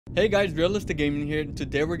Hey guys, Realistic Gaming here.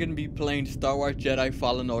 Today we're going to be playing Star Wars Jedi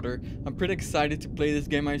Fallen Order. I'm pretty excited to play this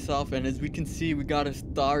game myself, and as we can see, we got a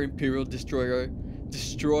Star Imperial Destroyer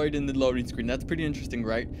destroyed in the loading screen. That's pretty interesting,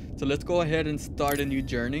 right? So let's go ahead and start a new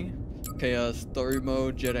journey. Okay, story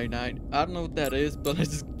mode, Jedi Knight. I don't know what that is, but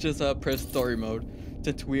let's just press story mode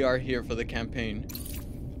since we are here for the campaign.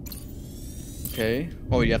 Okay.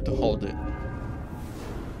 Oh, you have to hold it.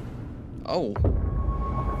 Oh.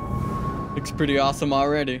 Looks pretty awesome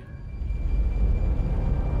already.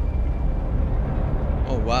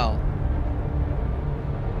 Oh wow.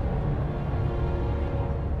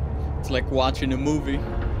 It's like watching a movie.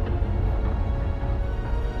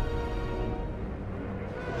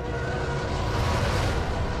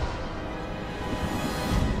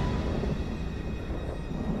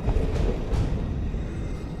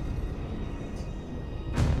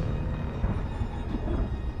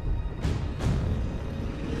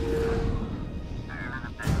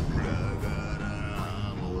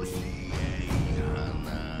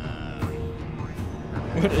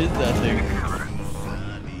 What is that thing?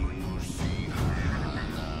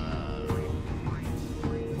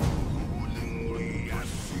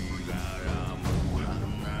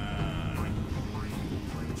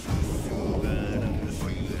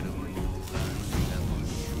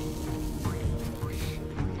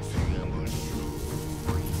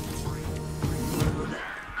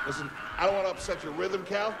 Listen, I don't want to upset your rhythm,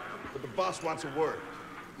 Cal, but the boss wants a word.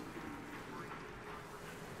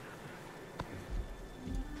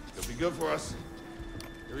 It'll be good for us.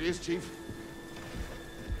 Here he is, Chief.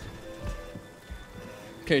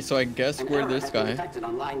 Okay, so I guess we're this guy. Detected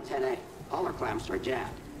on line 10A. All our clamps are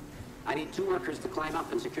jabbed. I need 2 workers to climb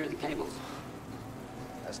up and secure the cables.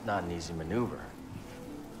 That's not an easy maneuver.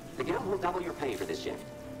 The guild will double your pay for this shift.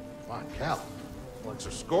 Come on, Cal. What's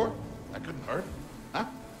our score? That couldn't hurt. Huh?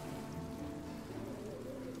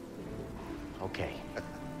 Okay.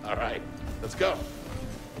 All right, let's go.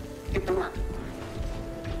 Get to work.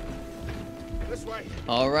 This way.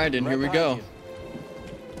 All right, and here we go.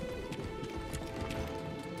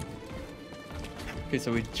 Okay,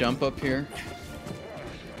 so we jump up here.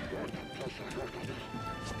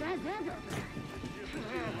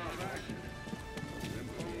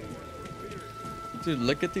 Dude,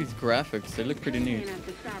 look at these graphics. They look pretty neat.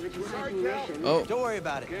 Oh. Don't worry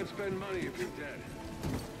about it. Can't spend money if you're dead.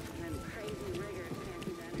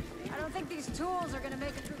 I don't think these tools are gonna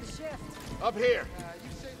make it through the shift. Up here.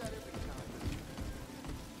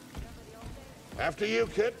 After you,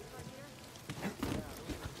 kid.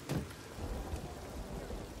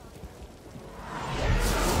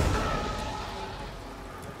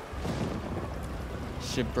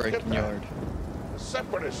 Shipbreaking yard. A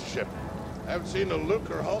separatist ship. I haven't seen a Luke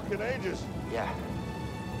or Hulk in ages. Yeah.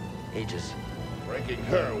 Ages. Breaking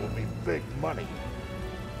her will be big money.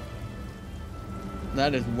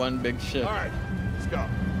 That is one big ship. All right, let's go.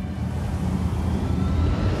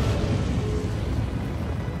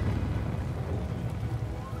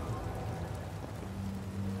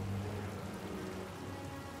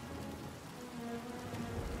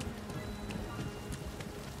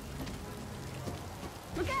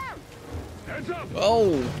 Look out! Heads up!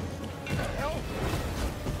 Oh!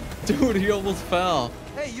 Dude, he almost fell.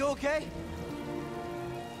 Hey, you okay?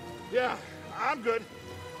 Yeah, I'm good.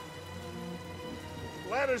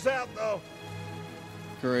 Ladder's out, though.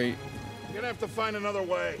 Great. You're gonna have to find another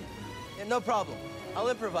way. Yeah, no problem. I'll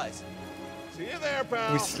improvise. See you there,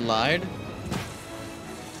 pal. We slide?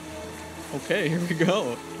 Okay, here we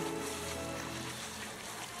go.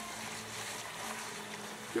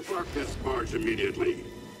 Depart this barge immediately.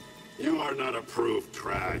 You are not approved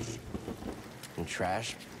trash. And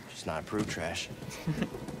trash? Just not approved trash.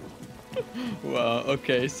 Wow,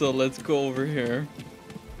 okay, so let's go over here.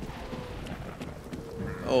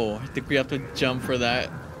 Oh, I think we have to jump for that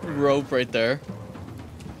rope right there.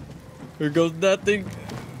 Here goes that thing.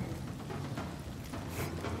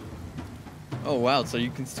 Oh wow, so you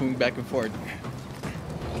can swing back and forth.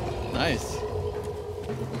 Nice.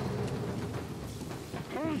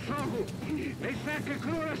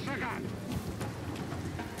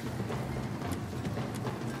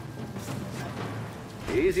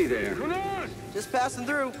 Easy there. Just passing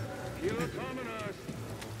through.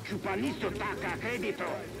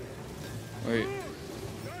 Wait.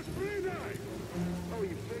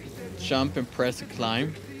 Jump and press and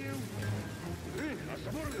climb.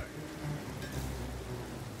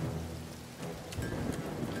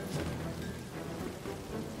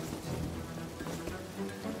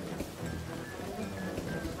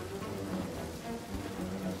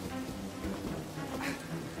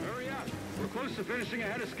 Hurry up. We're close to finishing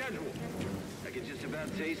ahead of schedule. I can just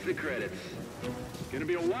about taste the credits. Gonna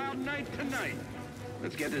be a wild night tonight.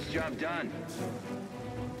 Let's get this job done.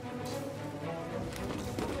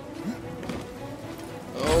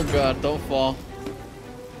 Oh god, don't fall.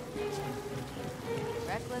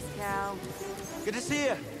 Reckless, Cal. Good to see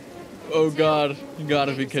you. Oh god, you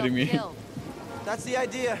gotta be kidding me. That's the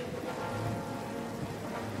idea.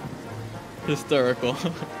 Hysterical.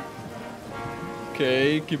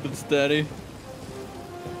 Okay, keep it steady.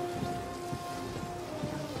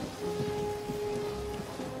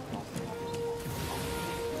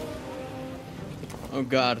 Oh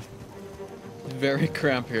god. Very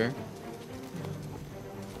cramped here.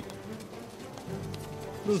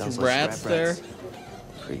 Those Sounds like rats scrap there. rats.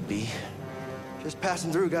 Creepy. Just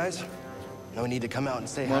passing through, guys. No need to come out and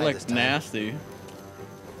say More hi like this time. nasty.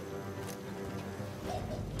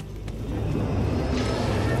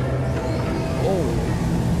 Oh.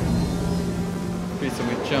 Okay, so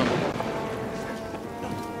we jump.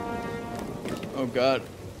 Oh god.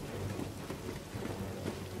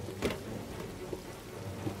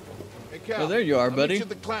 Hey, Cal. Oh, there you are, I'll meet buddy. you at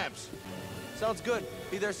the clamps. Sounds good.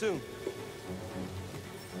 Be there soon.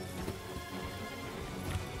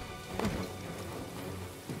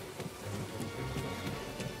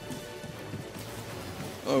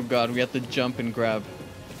 Oh god, we have to jump and grab.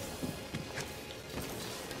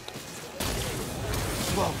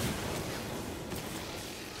 Whoa.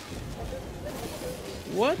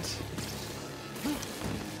 What?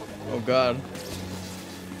 Oh god.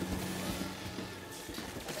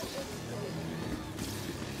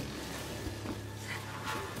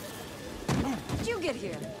 How'd you get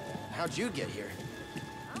here? How'd you get here?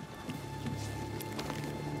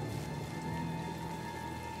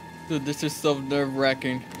 Dude, this is so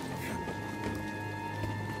nerve-wracking.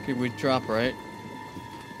 Okay, we drop, right?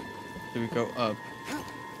 Do we go up?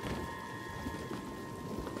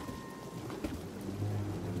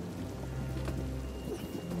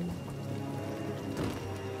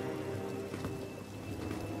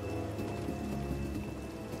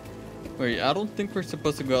 Wait, I don't think we're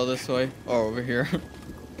supposed to go this way. Oh, over here. I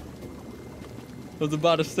was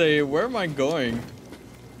about to say, where am I going?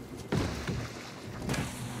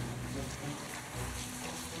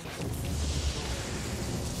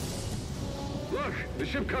 Look, the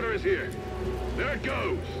ship cutter is here. There it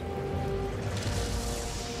goes.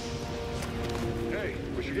 Hey,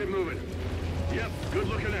 we should get moving. Yep, good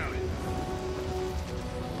looking out.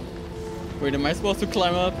 Wait, am I supposed to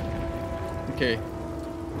climb up? Okay.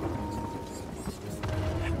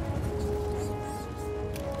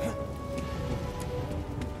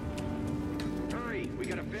 Hurry, we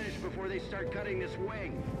gotta finish before they start cutting this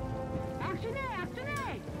wing. Action A, action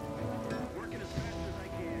A! Working as fast as I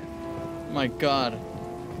can. My god.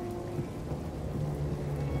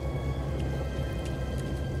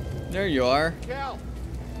 There you are. Cal,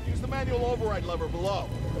 use the manual override lever below.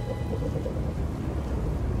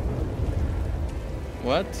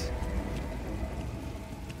 What?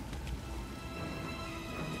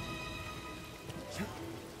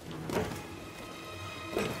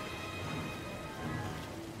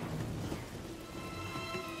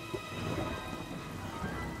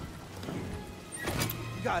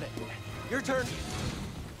 Got it. Your turn.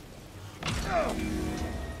 Hold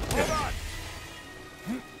on.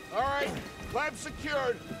 All right, clamp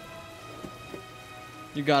secured.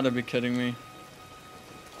 You gotta be kidding me.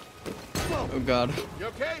 Oh god. You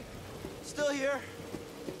okay? Still here.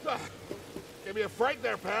 Ah, Give me a fright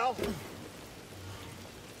there, pal.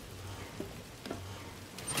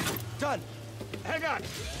 Done. Hang on,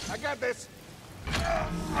 I got this.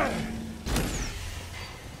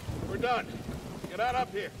 We're done. Get out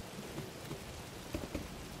up here.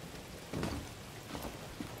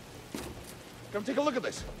 Come take a look at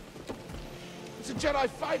this. It's a Jedi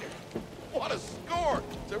fighter. What a score!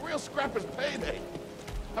 It's a real scrapper's payday.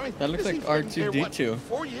 I mean, That looks this like thing's been here, R2-D2. what,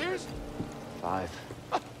 4 years? 5.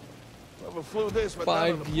 Whoever flew this went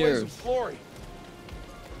 5 down to the years. blaze of glory.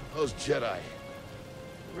 Those Jedi.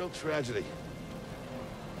 Real tragedy.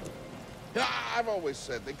 Yeah, I've always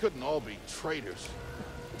said they couldn't all be traitors.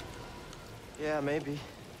 Yeah, maybe.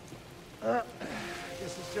 Guess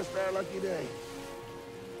it's just our lucky day.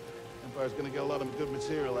 Empire's gonna get a lot of good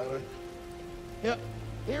material out of it. Yeah,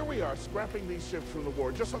 here we are, scrapping these ships from the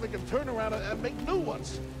war just so they can turn around and make new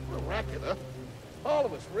ones. What a racket, huh? All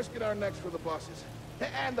of us risking our necks for the bosses.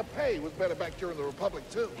 And the pay was better back during the Republic,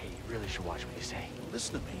 too. Hey, you really should watch what you say.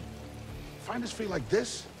 Listen to me. Find us free like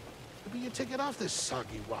this, it'll be your ticket off this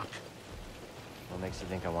soggy rock. What makes you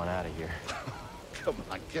think I want out of here? Come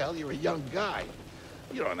on, Cal, you're a young guy.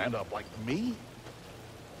 You don't end up like me.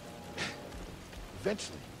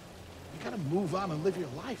 Eventually, you gotta move on and live your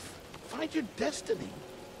life. Find your destiny.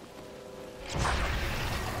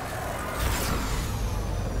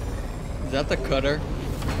 Is that the cutter?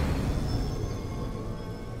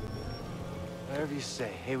 Whatever you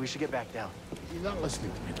say. Hey, we should get back down. You're not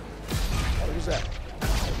listening to me. What is that?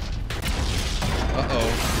 Uh-oh.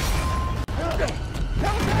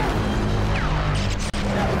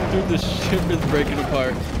 Dude, the ship is breaking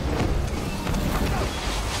apart.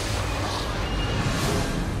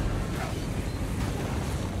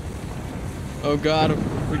 Oh god,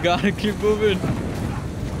 we gotta keep moving.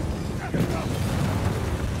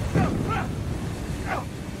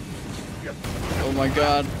 Oh my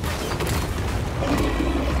god.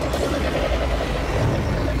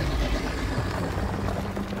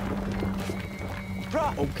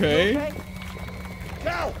 Okay.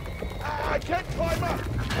 Cal! I can't climb up!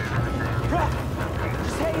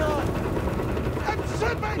 Just hang on.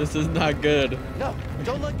 Send me! This is not good. No,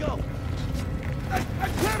 don't let go. I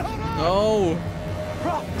can't hold on! No.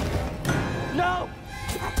 Bro. No.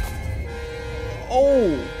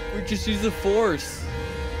 Oh, we just used the force.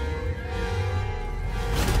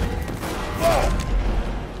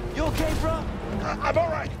 You okay, bro? I'm all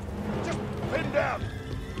right. Just pinned down.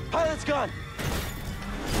 Pilot's gone.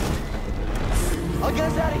 I'll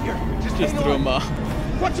get us out of here. Just hang threw on. him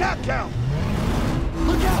off. Watch out, Cal!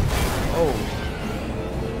 Look out! Oh.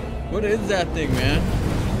 What is that thing, man?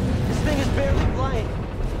 This thing is barely flying.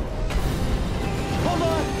 Hold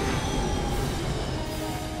on.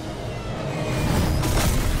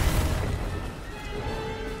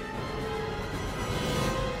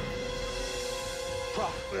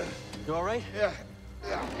 Prof, you all right? Yeah.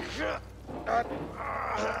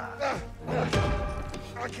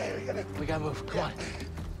 Okay, We gotta move. Come on.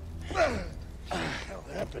 hell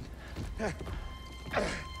happened?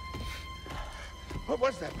 What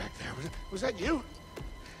was that back there? Was that you?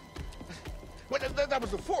 Well, that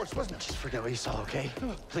was the Force, wasn't it? Just forget what you saw, okay?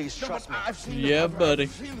 Please No, trust but me. I've seen Yeah, buddy.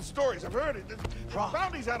 I've seen the stories. I've heard it. There's Prof,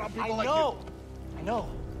 bounties out on people I like know. I know.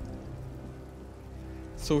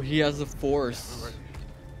 So he has a force. you.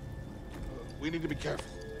 We need to be careful.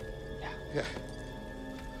 Yeah.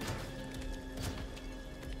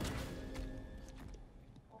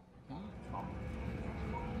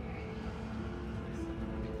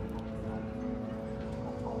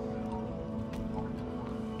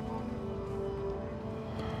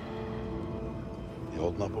 You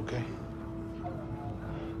holding up okay?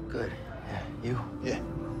 Good. Yeah, you? Yeah.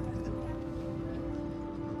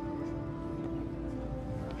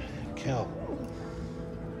 Cal,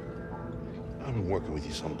 I've been working with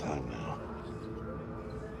you some time now.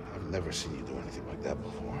 I've never seen you do anything like that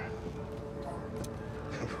before.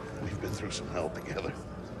 We've been through some hell together.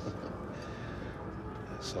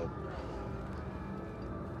 So,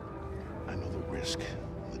 I know the risk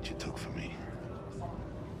that you took for me.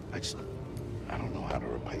 I don't know how to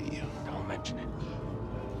repay you. Don't mention it.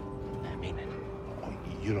 I mean it. Oh,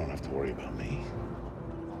 you don't have to worry about me.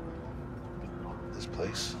 This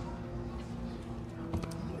place,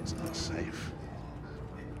 it's not safe.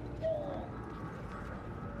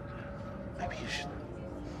 Maybe you should,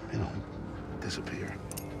 disappear.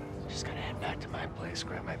 Just gotta head back to my place,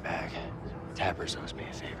 grab my bag. Tappers owes me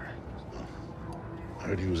a favor. I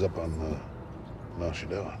heard he was up on Mount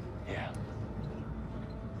Jedi. Yeah.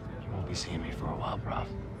 You won't be seeing me for a while, Prof.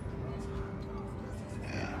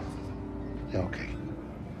 Yeah. Yeah, okay.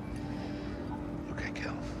 Okay,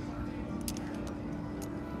 Cal.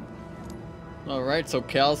 Alright, so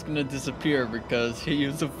Cal's gonna disappear because he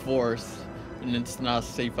used the force and it's not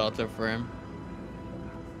safe out there for him.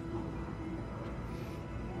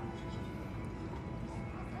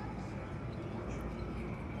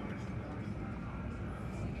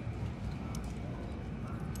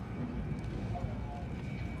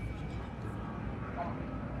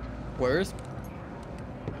 Where's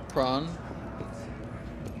Prawn?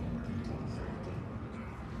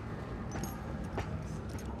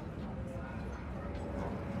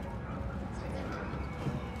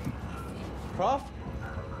 Prof?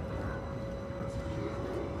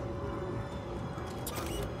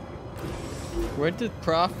 Where did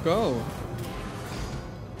Prof go?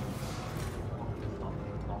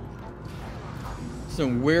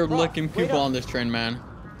 Some weird looking Prof, wait people up. on this train, man.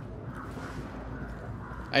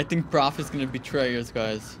 I think Prof is gonna betray us,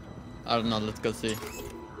 guys. I don't know, let's go see.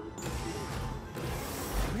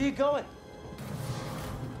 Where are you going?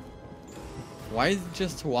 Why is he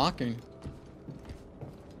just walking?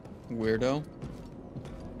 Weirdo.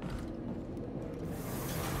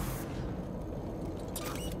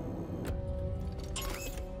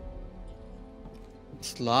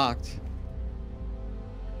 It's locked.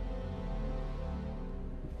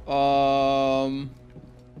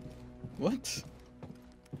 What?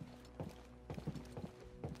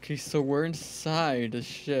 Okay, so we're inside the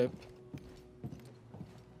ship.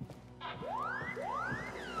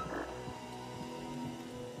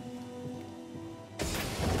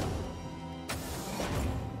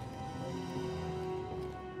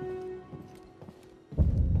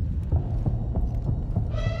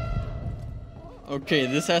 Okay,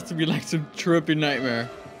 this has to be like some trippy nightmare.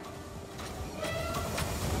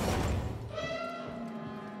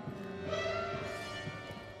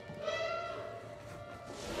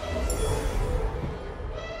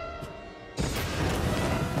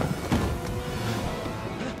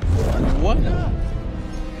 What?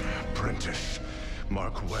 Apprentice,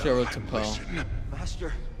 mark well Cheryl and Tapal. listen.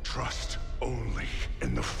 Master. Trust only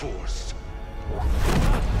in the Force.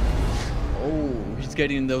 Oh, he's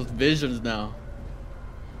getting those visions now.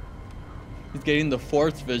 He's getting the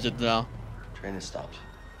Force visions now. Train has stopped.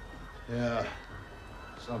 Yeah.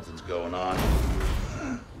 Something's going on.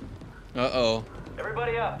 Uh-oh.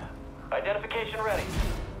 Everybody up. Identification ready.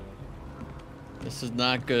 This is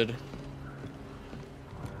not good.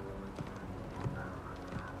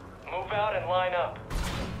 Move out and line up.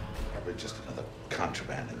 Probably just another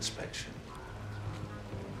contraband inspection.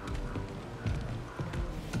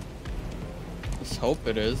 Let's hope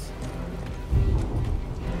it is.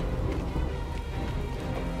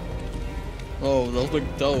 Oh, those look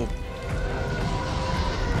dope.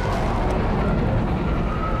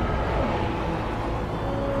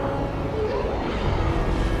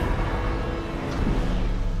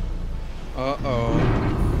 Uh-oh.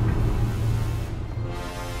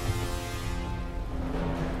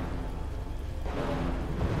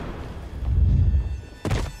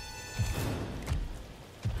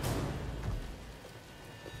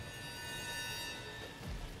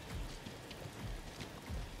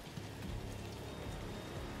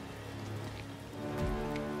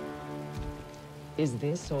 Is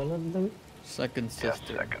this all of them? Second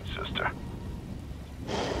sister. Second sister.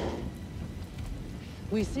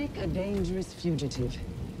 We seek a dangerous fugitive.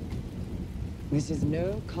 This is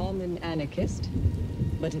no common anarchist,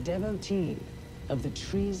 but a devotee of the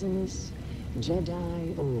treasonous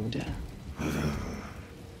Jedi Order.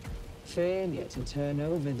 Failure to turn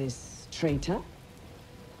over this traitor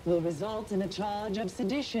will result in a charge of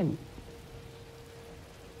sedition.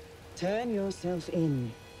 Turn yourself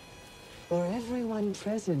in, or everyone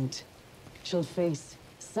present shall face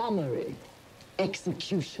summary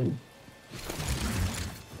execution.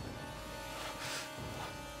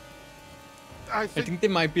 I think they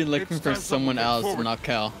might be looking for someone else, not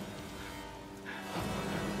Cal.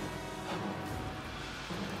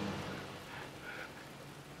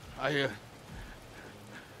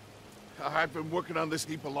 I've been working on this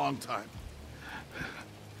heap a long time.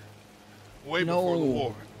 Way before the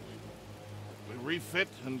war. We refit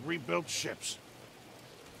and rebuilt ships.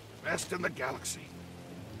 Best in the galaxy.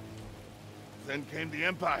 Then came the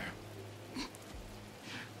Empire.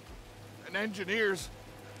 And engineers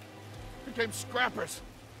became scrappers.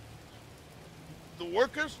 The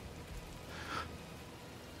workers,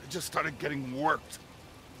 they just started getting worked.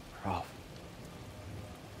 Bro.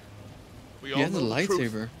 We He has a know the truth.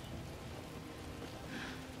 lightsaber.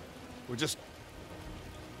 We're just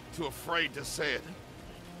too afraid to say it.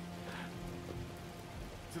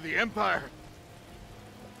 To the Empire,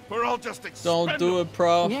 we're all just expendable. Don't do it,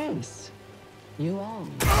 pro. Yes, you are.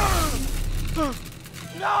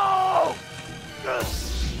 No!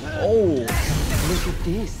 Oh. Look at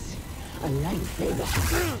this, a lightsaber.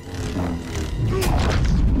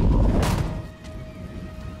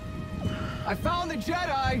 I found the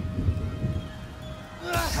Jedi!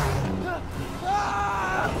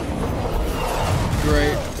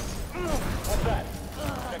 Great. What's that?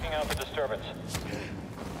 Checking out the disturbance.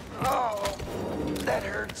 Oh, that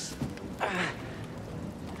hurts.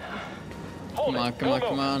 Hold Come on, it. come No on, come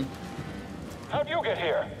move. on. How'd you get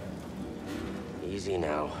here? Easy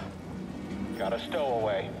now. Got a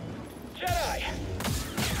stowaway. Jedi!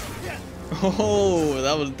 Oh,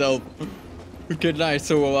 that was dope. Okay, nice.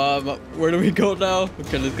 So, where do we go now?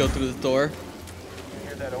 Okay, let's go through this door. You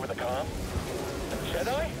hear that over the comm? A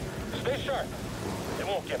Jedi? Stay sharp. They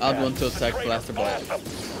won't get I'd past. want to The attack traitors Blaster Blast. blast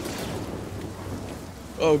them.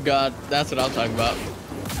 Oh god, that's what I'm talking about.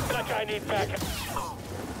 That guy needs backup.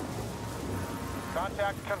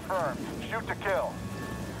 Contact confirmed. Shoot to kill.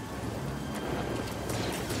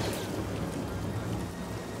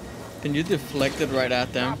 Can you deflect it right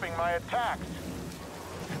at them? Stopping my attacks.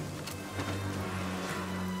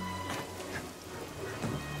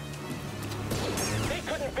 They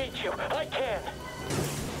couldn't beat you. I can.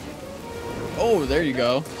 Oh, there you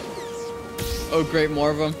go. Oh great,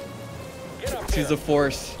 more of them. Get up She's there. a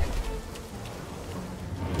force.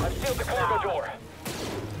 I've sealed the cargo door.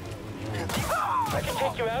 I can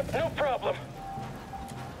take you out, no problem.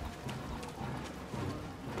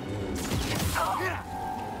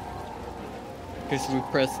 Okay, so we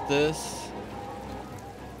press this.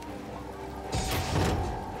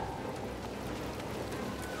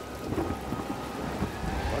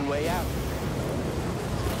 One way out.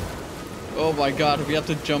 Oh my god, we have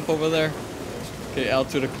to jump over there. Okay, out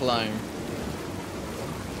to the climb.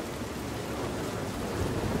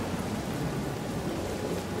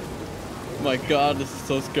 My god, this is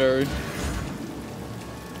so scary.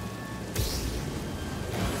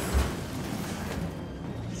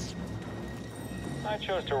 I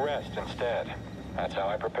chose to rest instead. That's how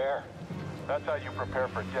I prepare. That's how you prepare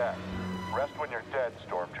for death. Rest when you're dead,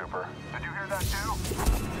 Stormtrooper. Did you hear that too?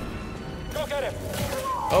 Go get him!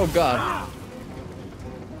 Oh god.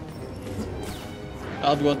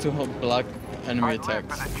 I'd want to block enemy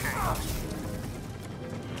attacks.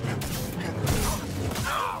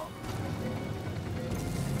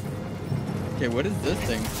 Okay, what is this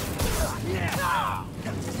thing?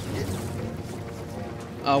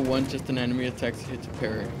 R1, just an enemy attacks hit to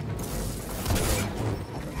parry.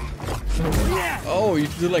 Oh, you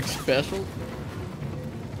can do like special?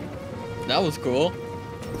 That was cool.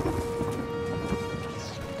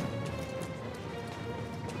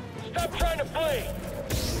 Stop trying to flee!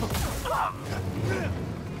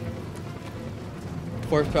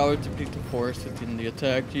 Force power to beat the force within the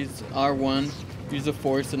attack. Use R1. Use the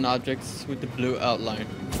force and objects with the blue outline.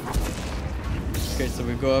 Okay, so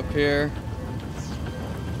we go up here.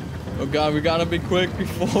 Oh god, we gotta be quick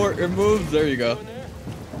before it moves. There you go.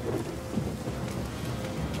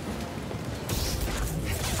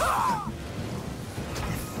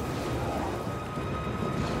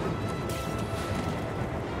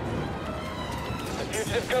 The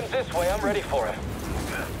fugitive comes this way, I'm ready for him.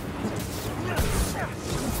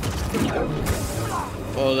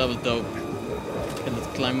 Oh, that was dope. Okay, let's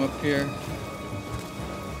climb up here.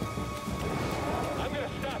 I'm gonna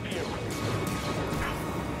stop you.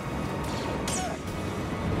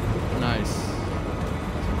 Nice.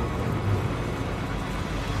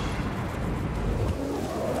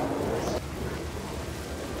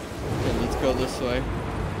 Okay, let's go this way.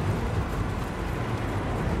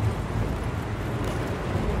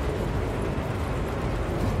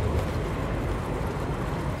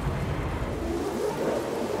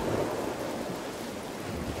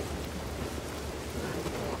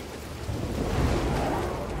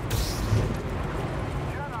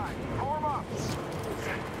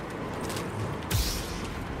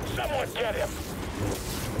 Someone get him!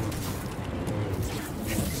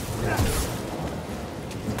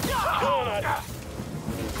 Come on!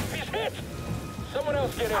 He's hit! Someone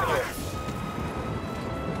else get in here.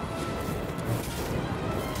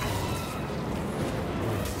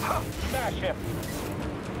 Smash him!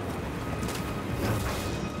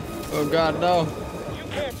 Oh god, no. You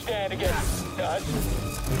can't stand against us.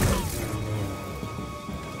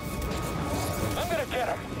 I'm gonna get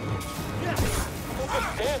him! Don't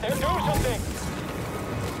just stand there, do something!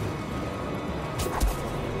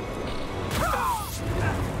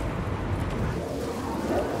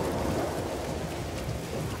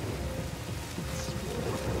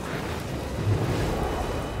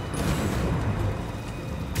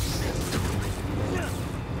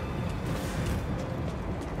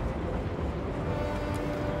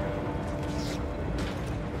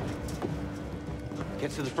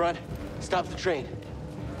 Get to the front. Stop the train.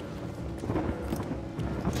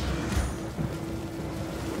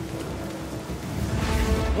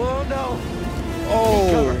 Oh no!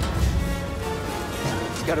 Oh!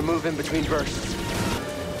 Just gotta move in between bursts.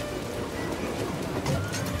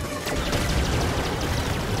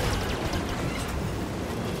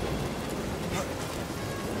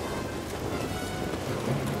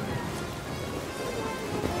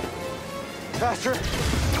 Faster!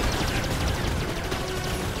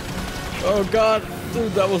 Oh god,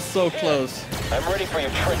 dude, that was so close. I'm ready for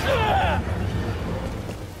your trick.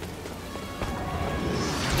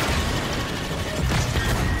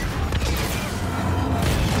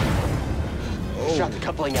 Shot the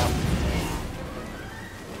coupling out.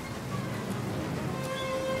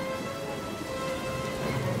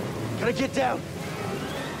 Gotta get down.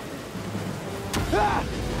 Ah!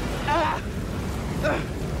 Ah!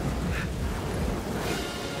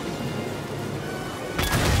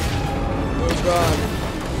 Oh god.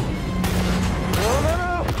 No, no,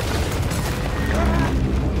 no!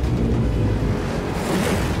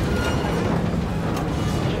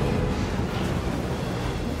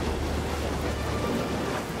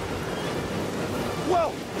 Whoa!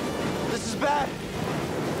 This is bad.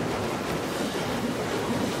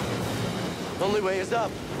 Only way is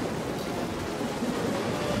up.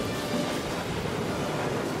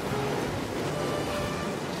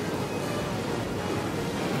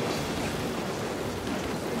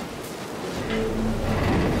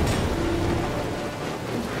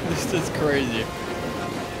 This is crazy.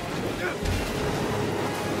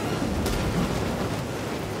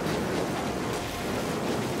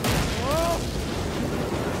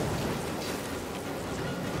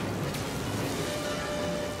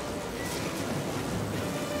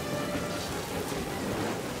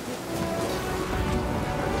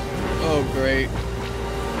 Oh, great.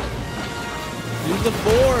 Use the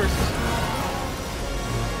Force.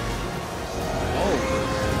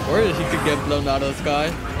 Oh, or he could get blown out of the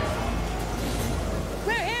sky.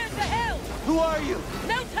 We're here to help. Who are you?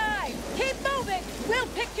 No time. Keep moving. We'll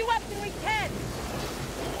pick you up when we can.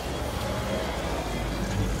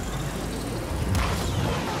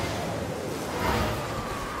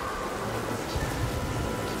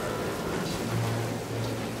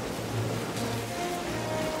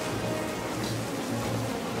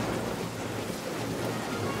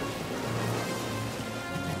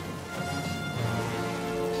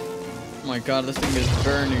 Oh my god, this thing is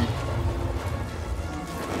burning.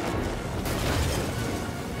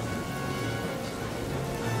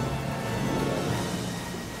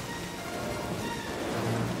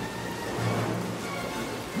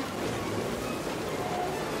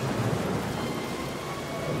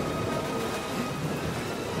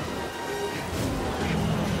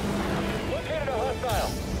 Located a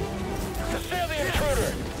hostile. Assail the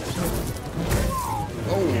intruder.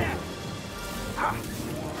 Oh.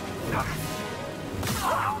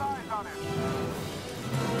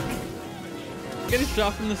 Getting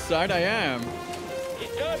shot from the side, I am. He's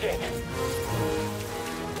dodging.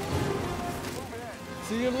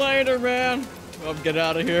 See you later, man. Oh, get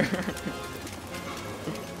out of here.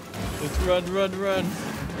 Let's run, run, run.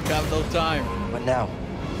 We got no time. What now?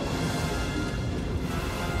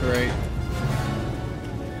 Great.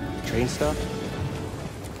 Train stuff?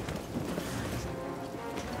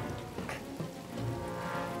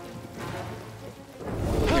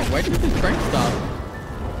 Wait, why did the train stop?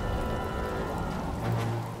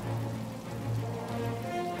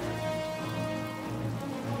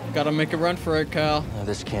 Gotta make a run for it, Cal. Oh,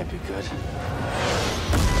 this can't be good.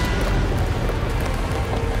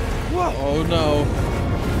 Whoa. Oh no.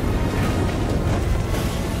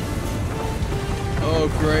 Oh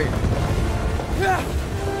great.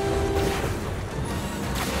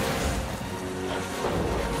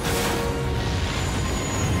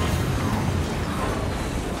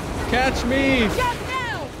 Catch me! Just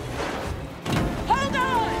now. Hold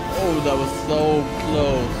on. Oh, that was so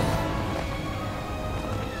close.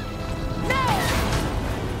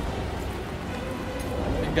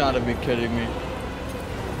 You gotta be kidding me.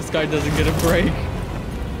 This guy doesn't get a break.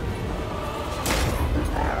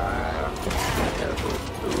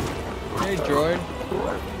 Hey, droid.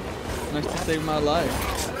 Nice to save my life.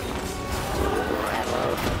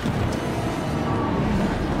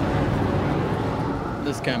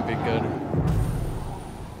 This can't be good.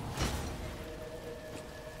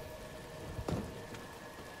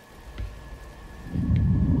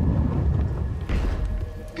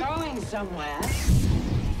 Going somewhere?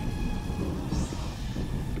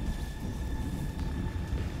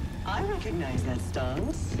 I recognize that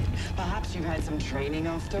stance. Perhaps you've had some training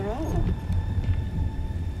after all.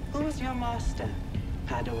 Who was your master?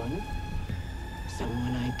 Padawan?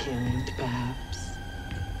 Someone I killed, perhaps?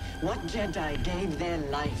 What Jedi gave their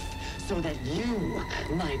life so that you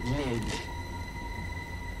might live?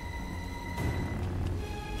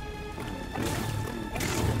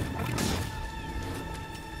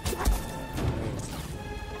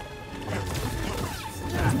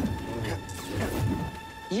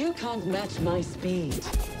 You can't match my speed.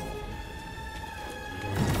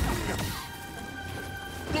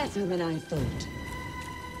 Better than I thought.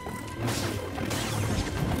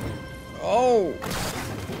 Oh!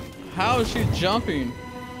 How is she jumping?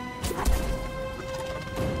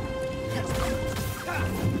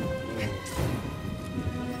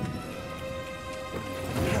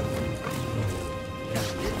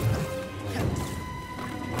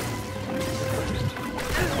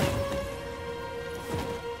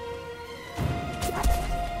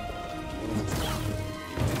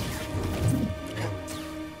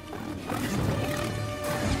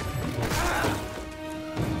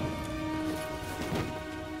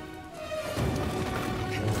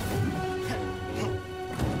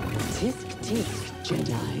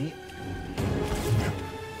 Jedi.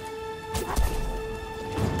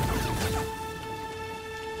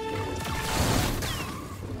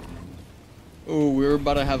 Ooh, we were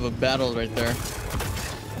about to have a battle right there.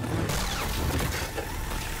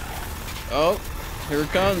 Oh, here it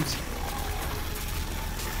comes.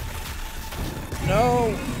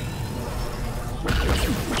 No.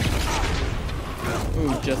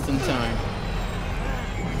 Ooh, just in time.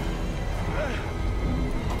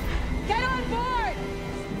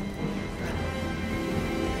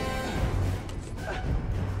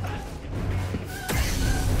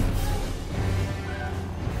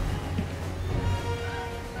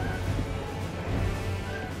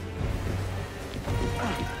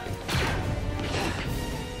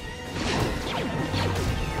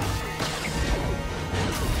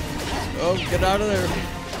 Oh, get out of there.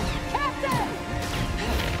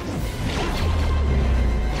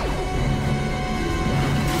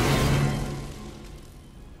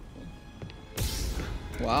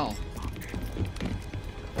 Wow.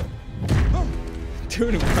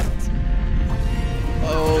 Dude, what?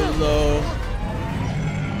 Oh no.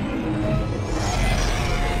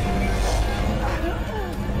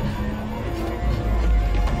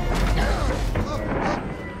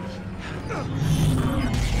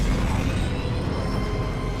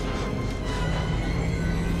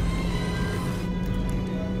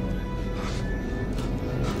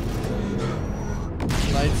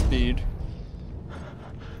 Light speed.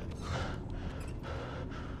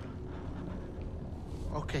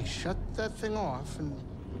 Okay, shut that thing off and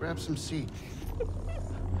grab some seed.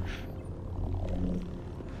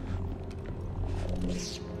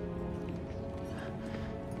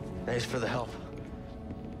 Thanks for the help.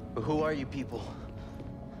 But who are you people?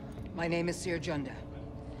 My name is Seer Junda,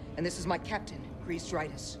 and this is my captain, Grease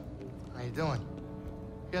Dritus. How you doing?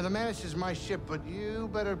 Yeah, the Mantis is my ship, but you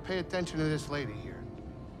better pay attention to this lady here.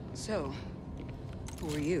 So,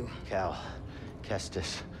 who are you? Cal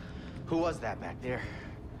Kestis. Who was that back there?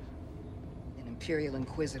 An Imperial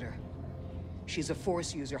Inquisitor. She's a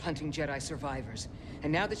Force user hunting Jedi survivors.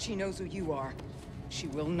 And now that she knows who you are, she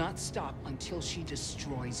will not stop until she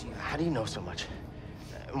destroys you. How do you know so much?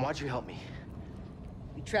 And why'd you help me?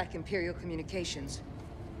 We track Imperial communications.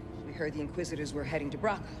 We heard the Inquisitors were heading to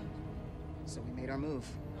Braca, so we made our move.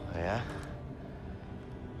 Oh, yeah?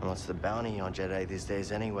 And what's the bounty on Jedi these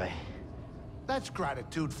days anyway? That's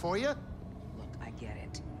gratitude for you. Look, I get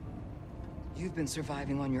it. You've been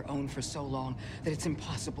surviving on your own for so long that it's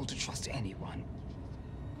impossible to trust anyone.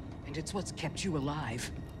 And it's what's kept you alive.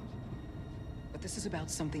 But this is about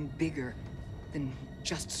something bigger than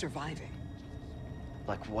just surviving.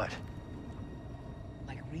 Like what?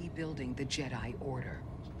 Like rebuilding the Jedi Order.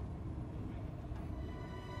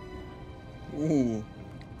 Ooh.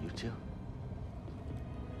 You two?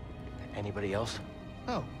 Anybody else?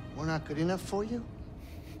 Oh, we're not good enough for you?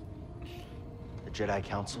 The Jedi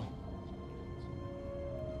Council?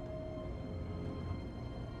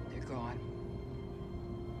 They're gone.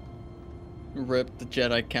 Rip the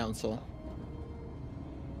Jedi Council.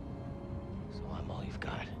 So I'm all you've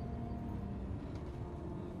got.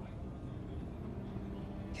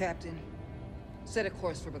 Captain, set a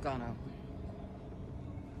course for Bogano.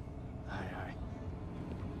 Aye.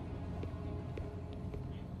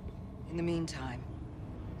 In the meantime,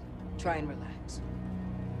 try and relax.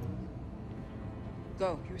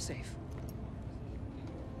 Go, you're safe.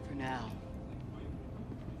 For now.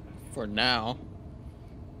 For now.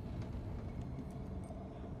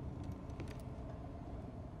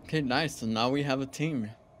 Okay, nice. So now we have a team.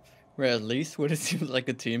 Or at least what it seems like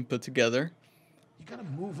a team put together. You gotta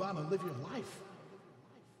move on and live your life.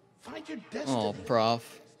 Find your destiny. Oh,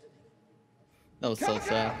 prof. That was so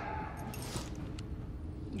sad.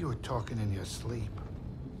 You were talking in your sleep.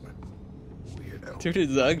 Weirdo. Dude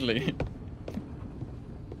is ugly.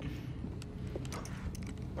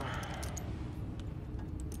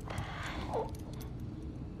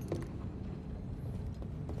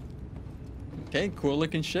 Okay, cool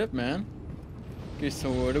looking ship, man. Okay, so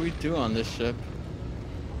what do we do on this ship?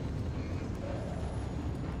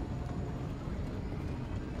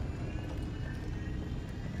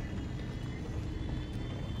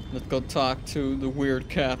 Let's go talk to the weird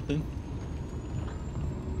captain.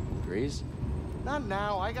 Grease? Not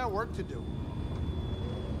now, I got work to do.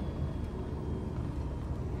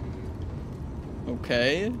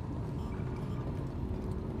 Okay.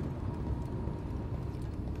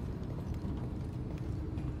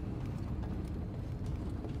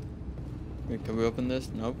 Wait, can we open this?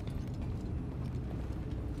 Nope.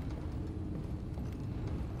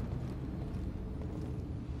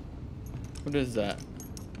 What is that?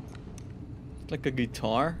 It's like a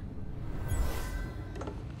guitar?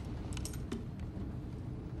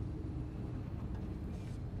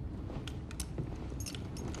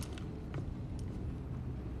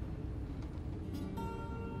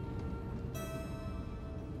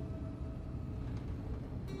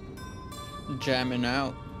 Jamming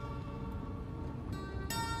out.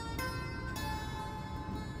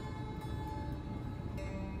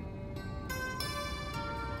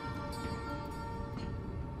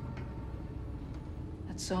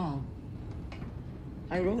 That song,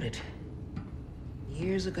 I wrote it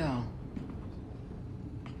years ago.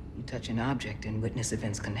 You touch an object and witness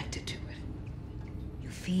events connected to it. You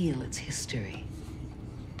feel its history.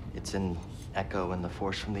 It's an echo in the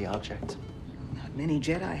Force from the object. Not many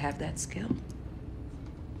Jedi have that skill.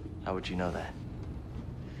 How would you know that?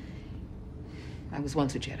 I was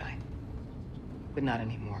once a Jedi. but not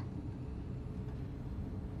anymore.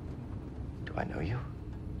 Do I know you?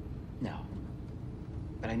 No.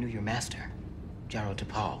 But I knew your master, Jaro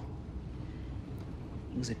Tapal.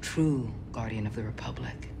 He was a true guardian of the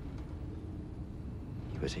Republic.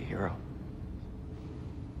 He was a hero.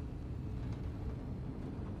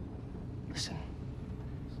 Listen.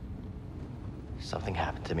 Something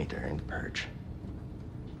happened to me during the Purge.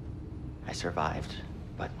 I survived,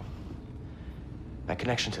 but my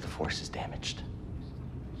connection to the Force is damaged.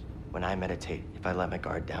 When I meditate, if I let my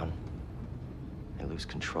guard down, I lose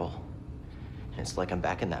control. And it's like I'm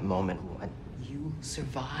back in that moment when... You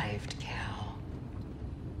survived, Cal.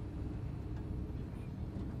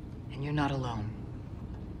 And you're not alone.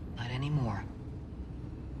 Not anymore.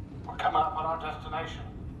 We're coming up on our destination.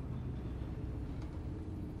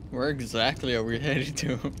 Where exactly are we headed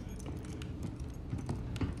to?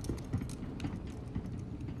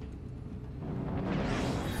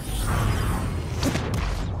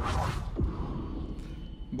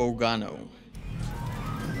 Bogano.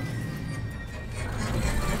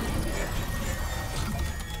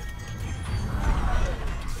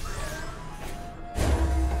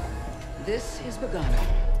 This is Bogano.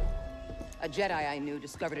 A Jedi I knew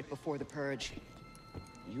discovered it before the Purge.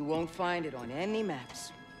 You won't find it on any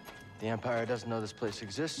maps. The Empire doesn't know this place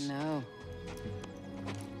exists? No.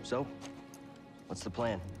 So, what's the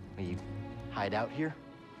plan? We hide out here?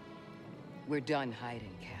 We're done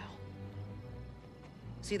hiding, Cal.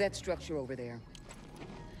 See that structure over there?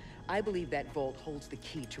 I believe that vault holds the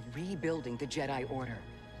key to rebuilding the Jedi Order.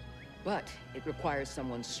 But it requires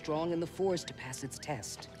someone strong in the Force to pass its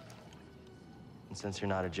test. And since you're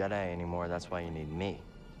not a Jedi anymore, that's why you need me.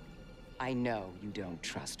 I know you don't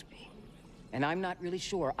trust me. And I'm not really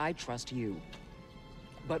sure I trust you.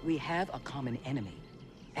 But we have a common enemy,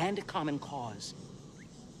 and a common cause.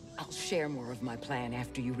 I'll share more of my plan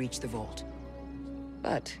after you reach the vault.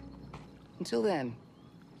 But, until then,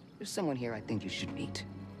 there's someone here I think you should meet.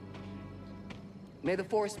 May the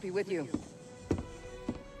Force be with you.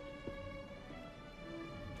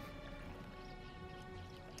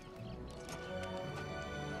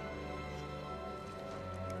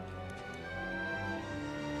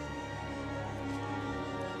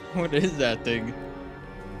 What is that thing?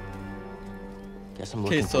 Guess I'm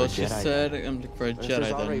looking for a Jedi. Okay, so she said I'm looking for a But Jedi if there's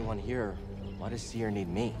then. already one here, why does Seer need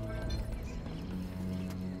me?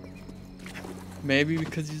 Maybe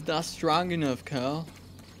because he's not strong enough, Cal.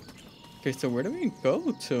 Okay, so where do we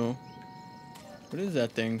go to? What is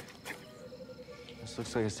that thing? This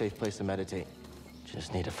looks like a safe place to meditate.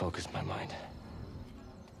 Just need to focus my mind.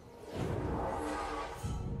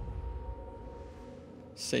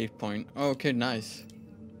 Save point. Oh, okay, nice.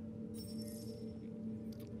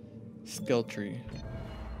 Skill tree.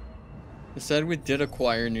 It said we did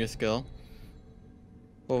acquire a new skill.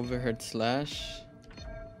 Overhead slash.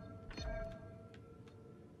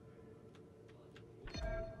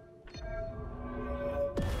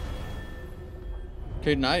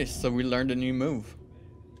 Okay, nice. So we learned a new move.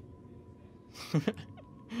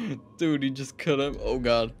 Dude, he just cut him. Oh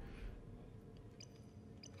god.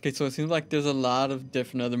 Okay, so it seems like there's a lot of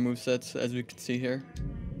different other movesets as we can see here.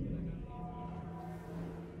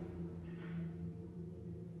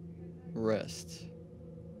 Rest.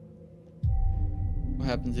 What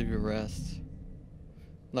happens if you rest?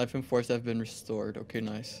 Life and force have been restored. Okay,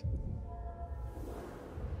 nice.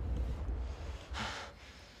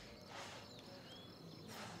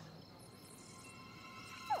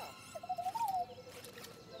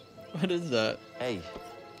 What is that? Hey,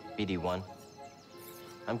 BD1.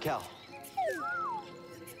 I'm Cal.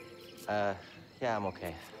 Yeah, I'm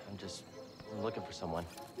okay. I'm looking for someone.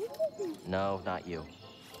 No, not you.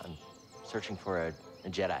 I'm searching for a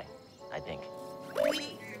Jedi, I think.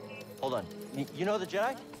 Hold on. You know the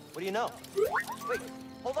Jedi? What do you know? Wait,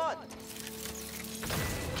 hold on.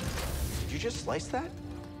 Did you just slice that?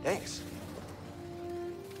 Thanks.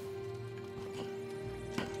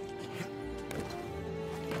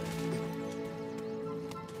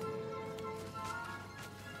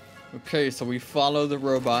 Okay, so we follow the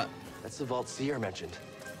robot. That's the vault Seer mentioned.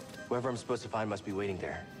 Whoever I'm supposed to find must be waiting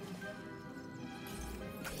there.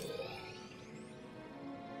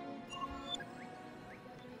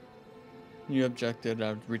 New objective,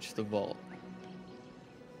 I've reached the vault.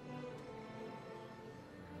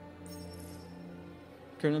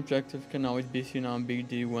 Current objective can always be seen on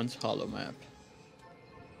BD1's holo map.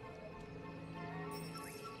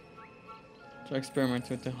 So experiment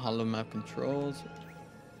with the holo map controls.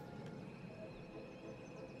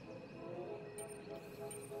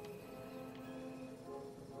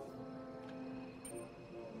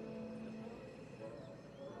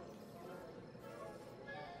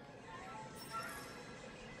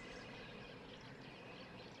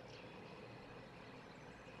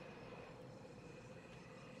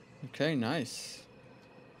 Okay, nice.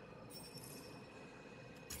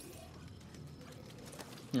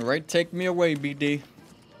 Alright, take me away, BD.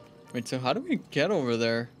 Wait, so how do we get over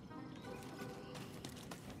there?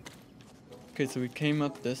 Okay, so we came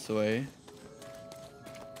up this way.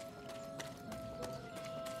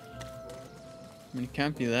 I mean, it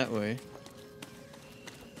can't be that way.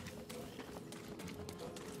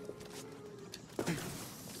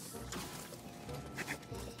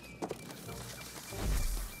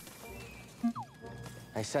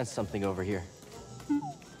 I sense something over here.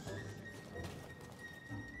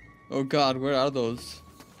 Oh god, where are those?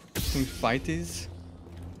 Can we fight these?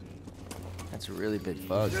 That's a really big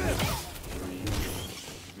bug.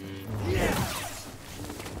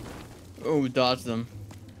 Oh, dodge them.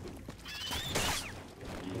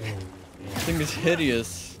 This thing is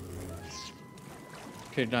hideous.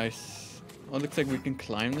 Okay, nice. Oh, it looks like we can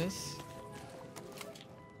climb this.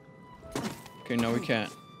 Okay, no, we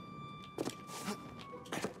can't.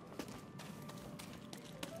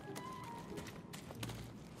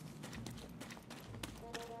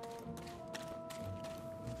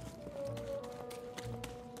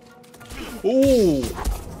 Oh!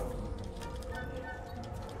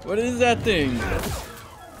 What is that thing?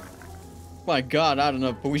 My god, I don't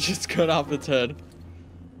know, but we just cut off its head.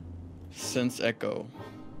 Sense echo.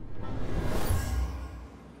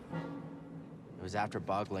 It was after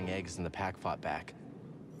boggling eggs and the pack fought back.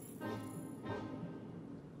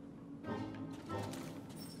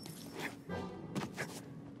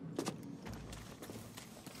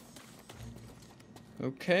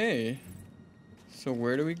 Okay. So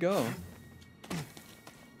where do we go?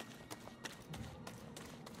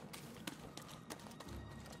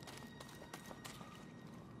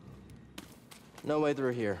 No way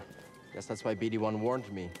through here. Guess that's why BD1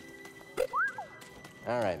 warned me.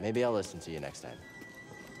 All right, maybe I'll listen to you next time.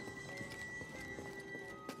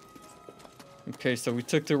 Okay, so we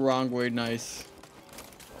took the wrong way, nice.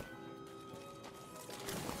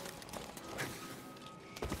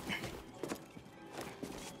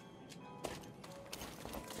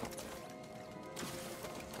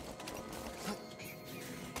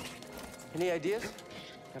 Any ideas?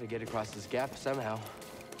 Gotta get across this gap somehow.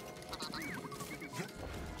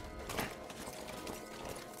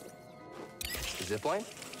 Zipline?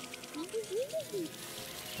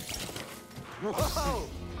 Whoa!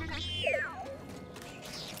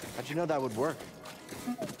 How'd you know that would work?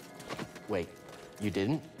 Wait, you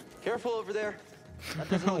didn't? Careful over there. That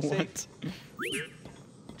doesn't look safe.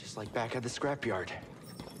 Just like back at the scrapyard.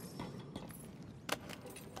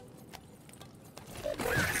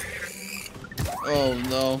 Oh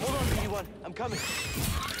no. Hold on, BD1. I'm coming.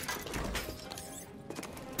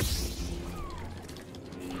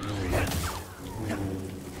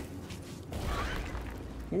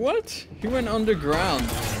 What? He went underground.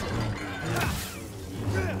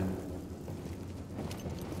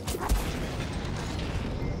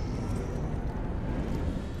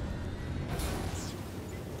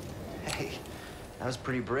 Hey, that was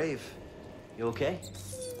pretty brave. You okay?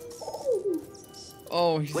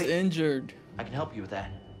 Oh, he's injured. I can help you with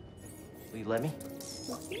that. Will you let me?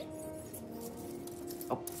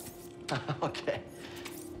 Oh, okay.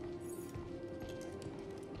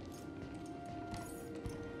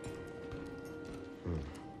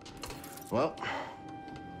 Well,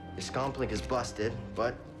 your scomp link is busted,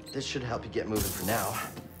 but this should help you get moving for now.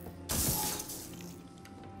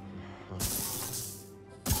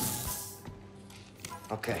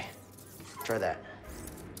 Okay, try that.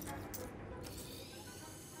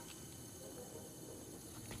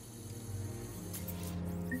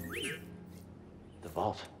 The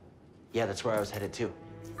vault. Yeah, that's where I was headed to.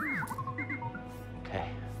 Okay,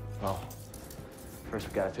 well, first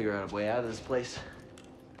we gotta figure out a way out of this place.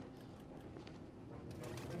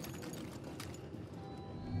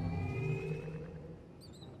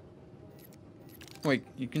 Wait,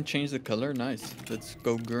 you can change the color? Nice. Let's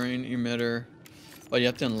go green, emitter. Oh, you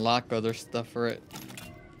have to unlock other stuff for it.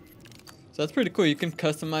 So that's pretty cool. You can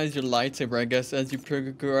customize your lightsaber, I guess, as you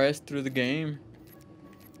progress through the game.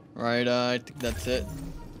 Right, I think that's it.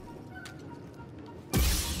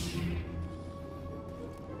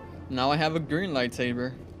 Now I have a green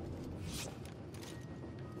lightsaber.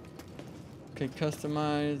 Okay,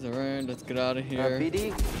 customize. Alright, let's get out of here.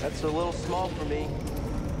 BD, that's a little small for me.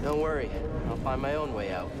 Don't worry, I'll find my own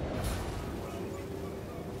way out.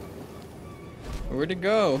 Where'd it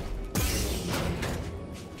go?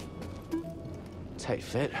 Tight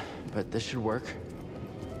fit, but this should work.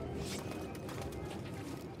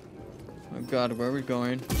 Oh god, where are we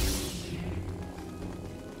going?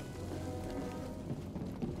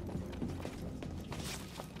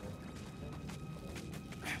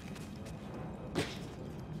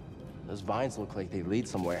 Those vines look like they lead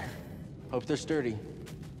somewhere. Hope they're sturdy.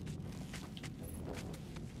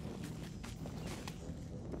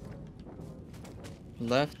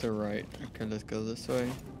 Left or right? Okay, let's go this way.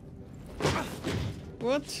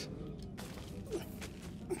 What?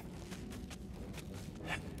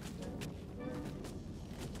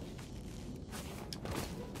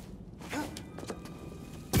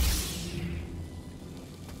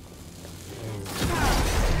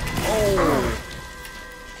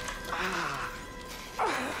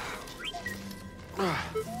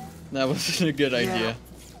 That wasn't a good idea.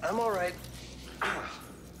 I'm all right.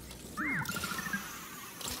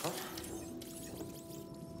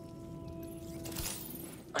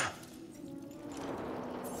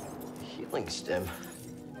 Healing stem.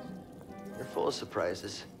 You're full of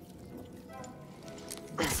surprises.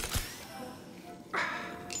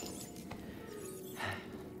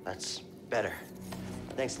 That's better.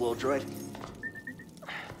 Thanks, little droid.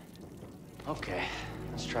 Okay,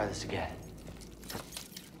 let's try this again.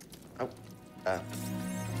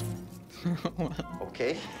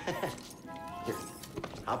 Okay. Here,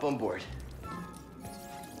 hop on board.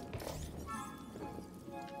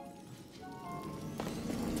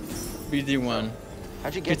 BD1.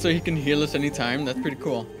 How'd you get so he can heal us anytime? That's pretty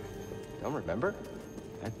cool. Don't remember?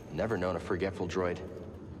 I've never known a forgetful droid.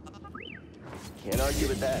 Can't argue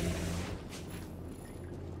with that.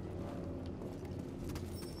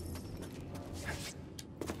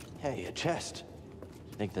 Hey, a chest.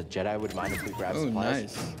 Think the Jedi would mind if we grab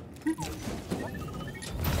supplies? Nice.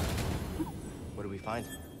 What do we find?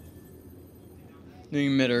 New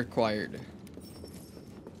emitter acquired.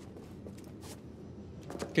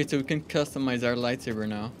 Okay, so we can customize our lightsaber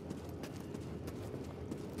now.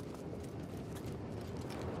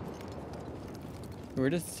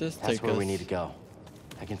 Where does this take us? That's where we need to go.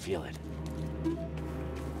 I can feel it.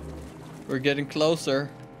 We're getting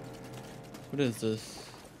closer. What is this?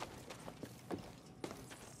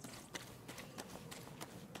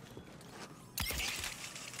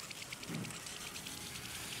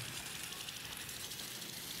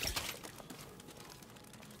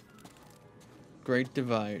 Great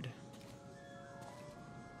Divide.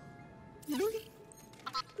 You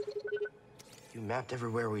mapped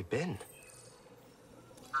everywhere we've been.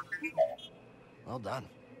 Well done.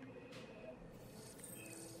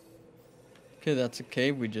 Okay, that's a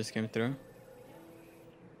cave we just came through.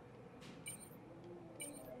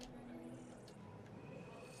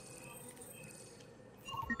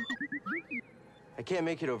 I can't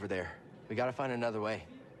make it over there. We gotta find another way.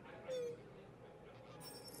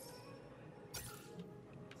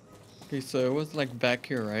 Okay, so it was like back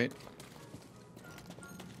here, right?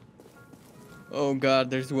 Oh god,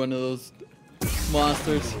 there's one of those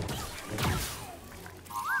monsters.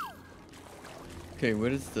 Okay,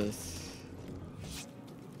 what is this?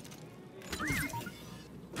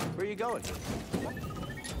 Where are you going? Did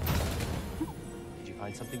you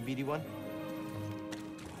find something, BD1?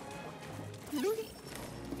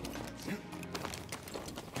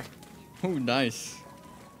 Oh, nice.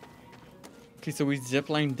 Okay, so we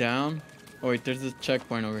zipline down. Oh wait, there's a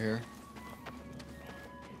checkpoint over here.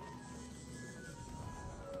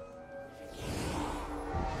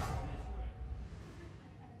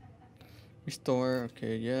 Restore,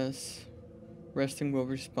 okay, yes. Resting will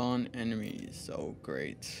respawn enemies. Oh,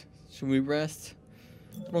 great. Should we rest?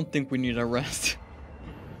 I don't think we need a rest.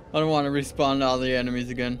 I don't want to respawn all the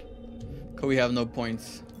enemies again. Cause we have no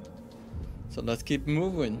points. So let's keep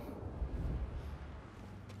moving.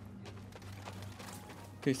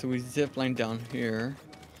 Okay, so we zipline down here.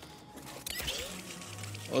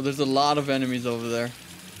 Oh, there's a lot of enemies over there.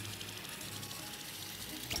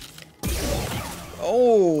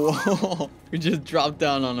 Oh, we just dropped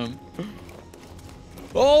down on him.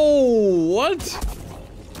 Oh, what?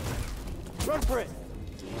 Run for it.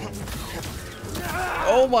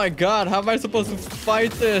 Oh my god, how am I supposed to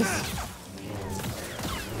fight this?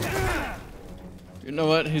 You know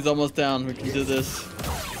what? He's almost down. We can do this.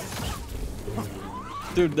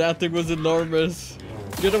 Dude, that thing was enormous.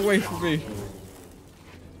 Get away from me.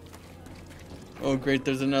 Oh great,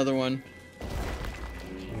 there's another one.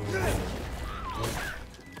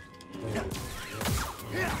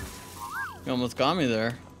 You almost got me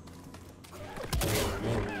there.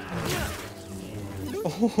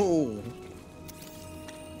 Oh!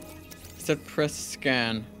 It said press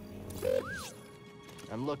scan.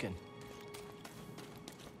 I'm looking.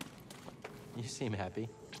 You seem happy.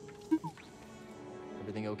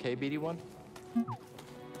 Everything okay, BD1?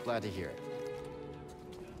 Glad to hear it.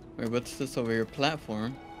 Wait, what's this over here?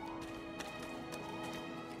 Platform?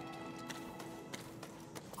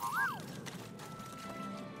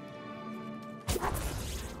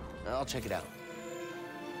 I'll check it out.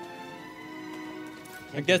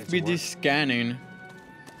 I guess BD scanning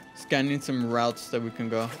some routes that we can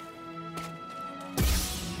go.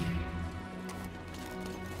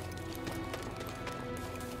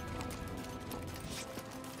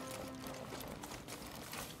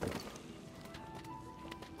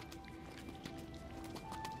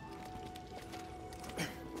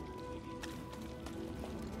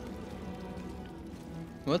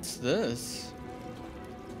 What's this?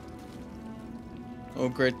 Oh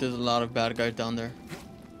great, there's a lot of bad guys down there.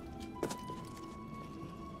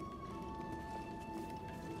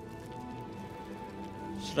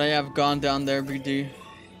 Should I have gone down there, BD?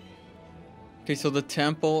 Okay, so the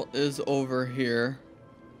temple is over here.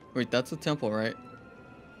 Wait, that's a temple, right?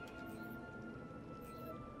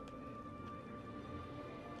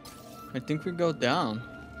 I think we go down.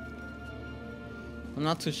 I'm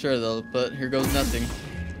not too sure though, but here goes nothing.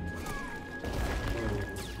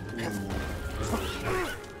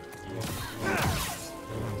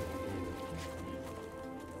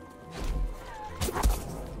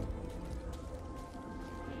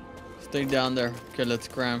 Stay down there. Okay, let's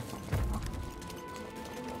scram.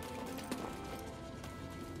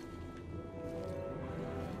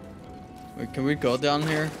 Wait, can we go down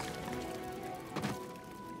here?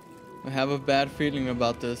 I have a bad feeling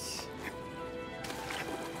about this.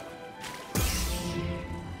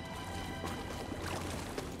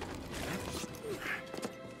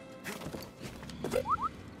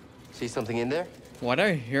 See something in there? Why do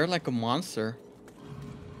I hear like a monster?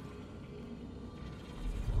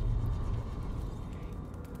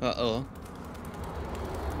 Uh-oh.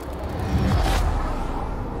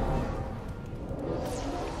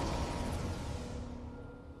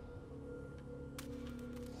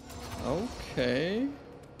 Okay.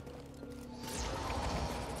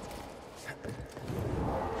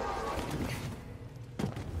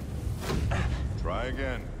 Try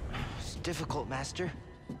again. It's difficult, Master.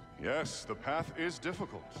 Yes, the path is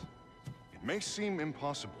difficult. It may seem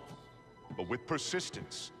impossible, but with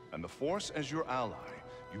persistence and the Force as your ally,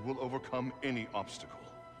 you will overcome any obstacle.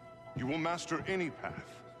 You will master any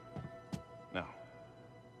path. Now,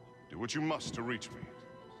 do what you must to reach me.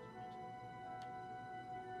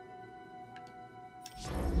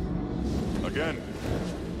 Again.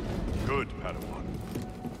 Good, Padawan.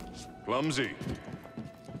 Clumsy.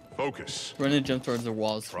 Focus. We're gonna jump towards the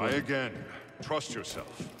walls. Try again. Trust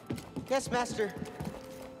yourself. Yes, Master.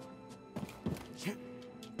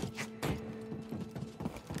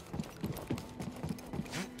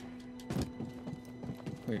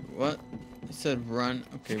 Wait, what? It said run.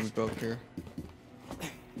 Okay, we go up here.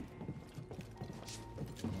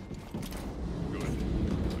 Good.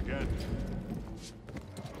 Again.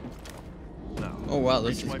 Now, oh wow,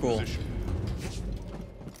 this is cool. Position.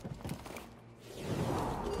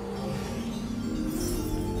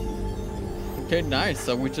 Okay, nice.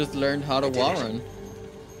 So we just learned how to wall run.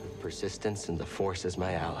 Persistence and the Force as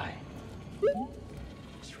my ally.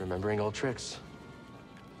 Just remembering old tricks.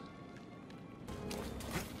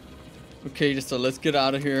 Okay, so let's get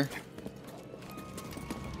out of here.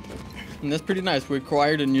 And that's pretty nice. We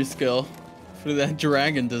acquired a new skill. So that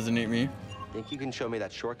dragon doesn't eat me. Think you can show me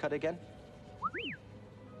that shortcut again?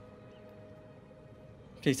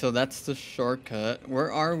 Okay, so that's the shortcut.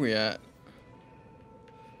 Where are we at?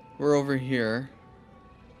 We're over here.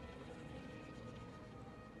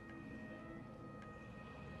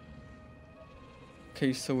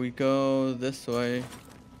 Okay, so we go this way.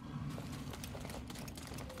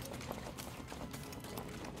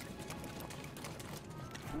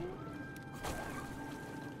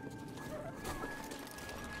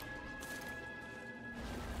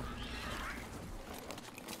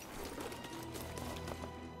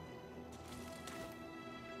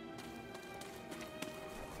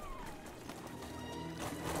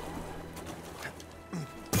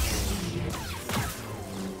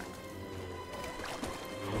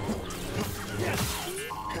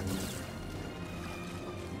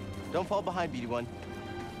 Don't fall behind, BD1.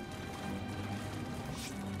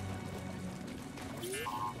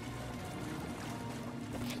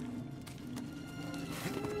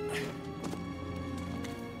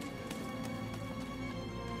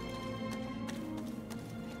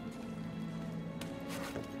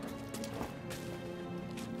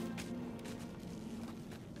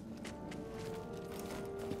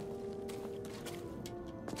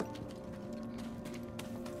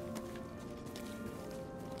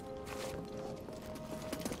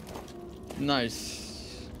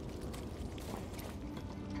 Nice.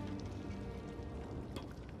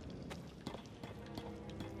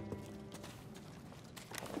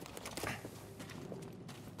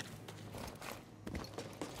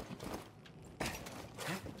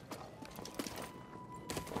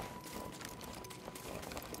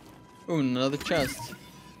 Oh, another chest.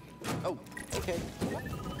 Oh, okay.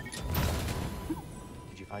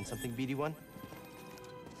 Did you find something, BD1?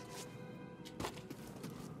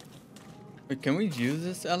 Wait, can we use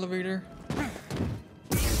this elevator?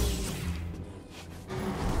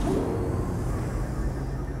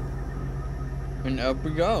 And up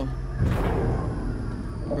we go.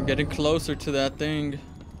 We're getting closer to that thing.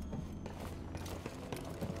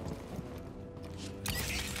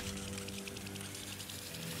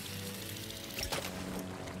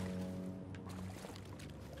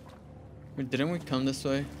 Wait, didn't we come this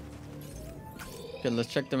way? Okay,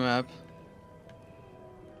 let's check the map.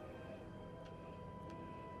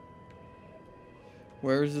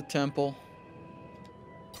 Where is the temple?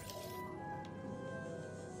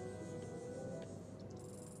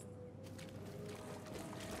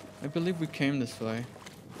 I believe we came this way.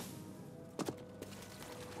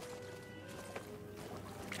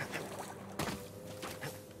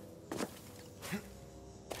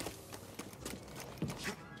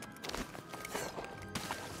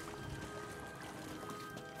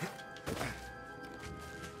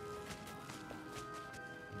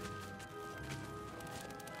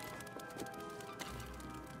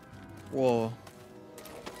 Whoa.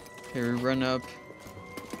 Here we run up.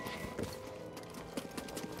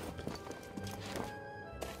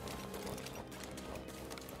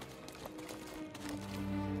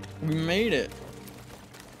 We made it.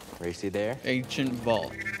 Racy there? Ancient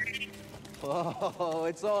vault. Oh,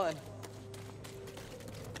 it's on.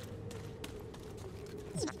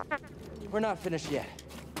 We're not finished yet.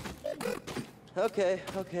 Okay,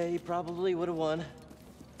 you probably would have won.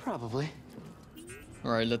 Probably.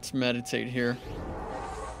 Alright, let's meditate here.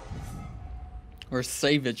 Or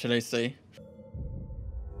save it, should I say.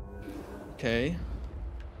 Okay.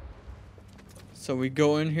 So we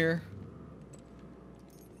go in here.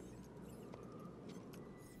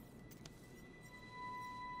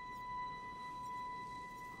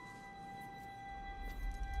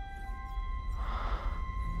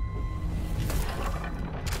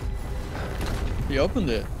 He opened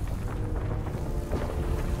it.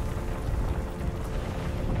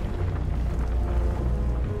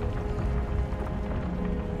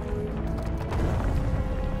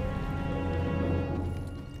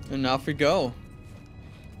 And off we go.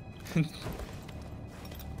 It's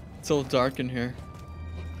so dark in here.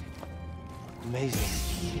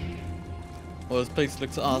 Amazing. Well, this place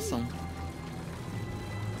looks awesome.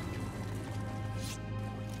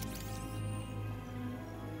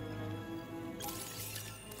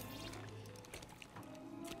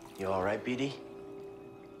 You all right, BD?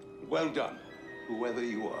 Well done, whoever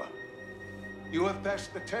you are. You have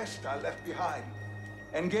passed the test I left behind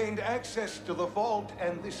and gained access to the vault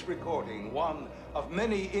and this recording, one of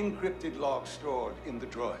many encrypted logs stored in the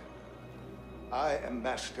droid. I am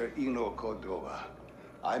Master Eno Cordova.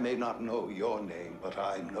 I may not know your name, but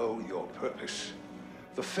I know your purpose.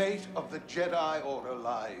 The fate of the Jedi Order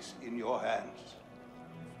lies in your hands.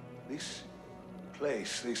 This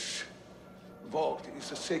place, this vault,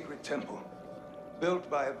 is a sacred temple, built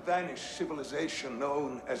by a vanished civilization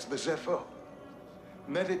known as the Zepho.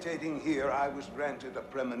 Meditating here, I was granted a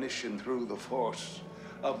premonition through the Force,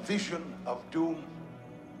 a vision of doom.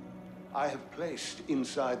 I have placed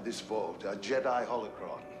inside this vault a Jedi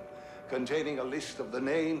holocron containing a list of the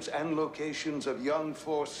names and locations of young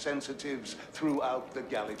Force sensitives throughout the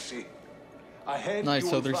galaxy. Ahead, nice, you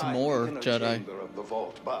so will there's find more the inner Jedi. chamber of the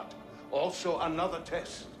vault, but also another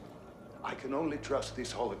test. I can only trust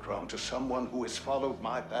this holocron to someone who has followed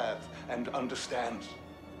my path and understands.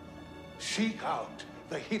 Seek out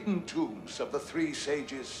the hidden tombs of the three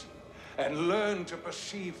sages and learn to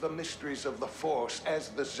perceive the mysteries of the Force as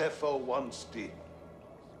the Zepho once did.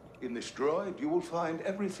 In this droid, you will find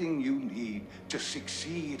everything you need to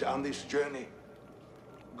succeed on this journey.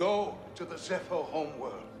 Go to the Zepho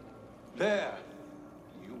homeworld. There,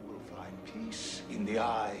 you will find peace in the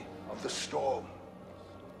eye of the storm.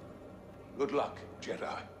 Good luck,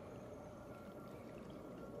 Jedi.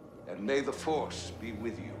 And may the Force be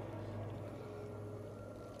with you.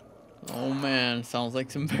 Oh man, sounds like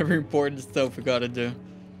some very important stuff we gotta do.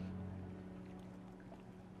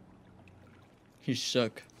 He's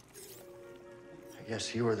shook. I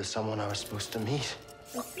guess you were the someone I was supposed to meet.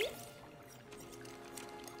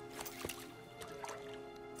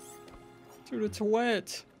 Dude, it's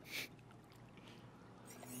wet.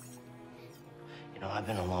 You know, I've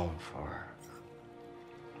been alone for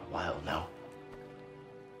a while now.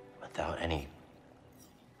 Without any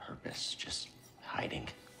purpose, just hiding.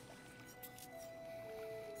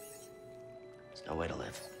 There's no way to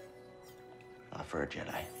live. Not for a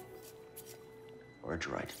Jedi. Or a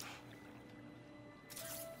droid.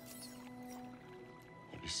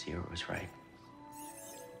 Seer was right.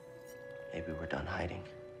 Maybe we're done hiding.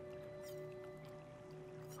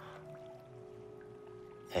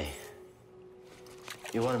 Hey,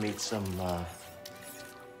 you want to meet some,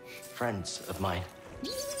 friends of mine?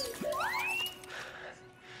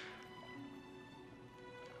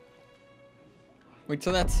 Wait,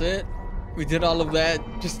 so that's it? We did all of that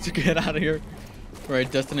just to get out of here. Right,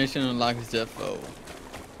 destination unlocks Defo.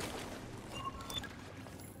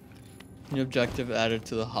 New objective added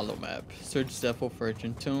to the holo map. Search Defo for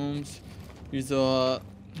ancient tombs. Use a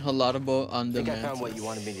halotable on the I think I found what you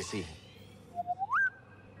wanted me to see.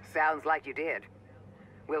 Sounds like you did.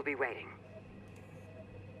 We'll be waiting.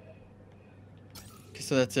 Okay,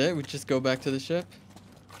 so that's it? We just go back to the ship?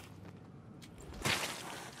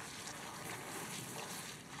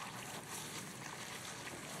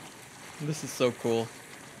 This is so cool.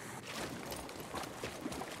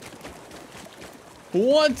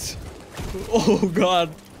 What? Oh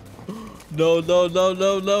god. No, no, no,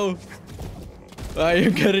 no, no. Alright,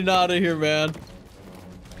 you're getting out of here, man.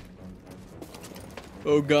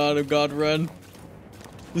 Oh god, run.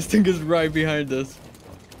 This thing is right behind us.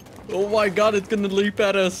 Oh my god, it's gonna leap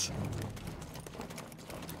at us.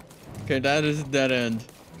 Okay, that is a dead end.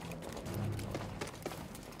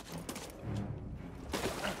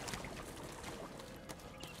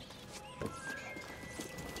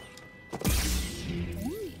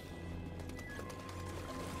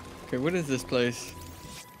 Okay, what is this place?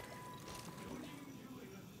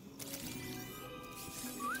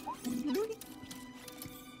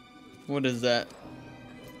 What is that?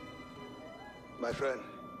 My friend,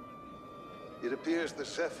 it appears the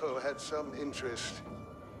Zepho had some interest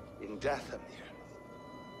in Dathomir.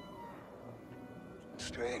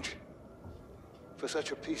 Strange. For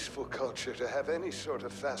such a peaceful culture to have any sort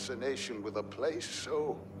of fascination with a place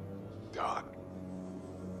so dark.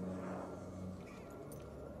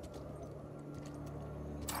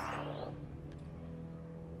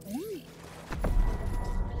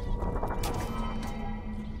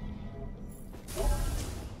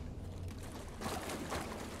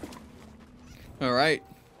 All right,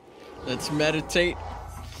 let's meditate.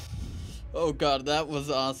 Oh god, that was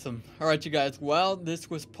awesome. All right, you guys. Well, this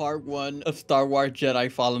was part 1 of Star Wars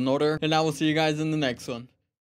Jedi Fallen Order, and I will see you guys in the next one.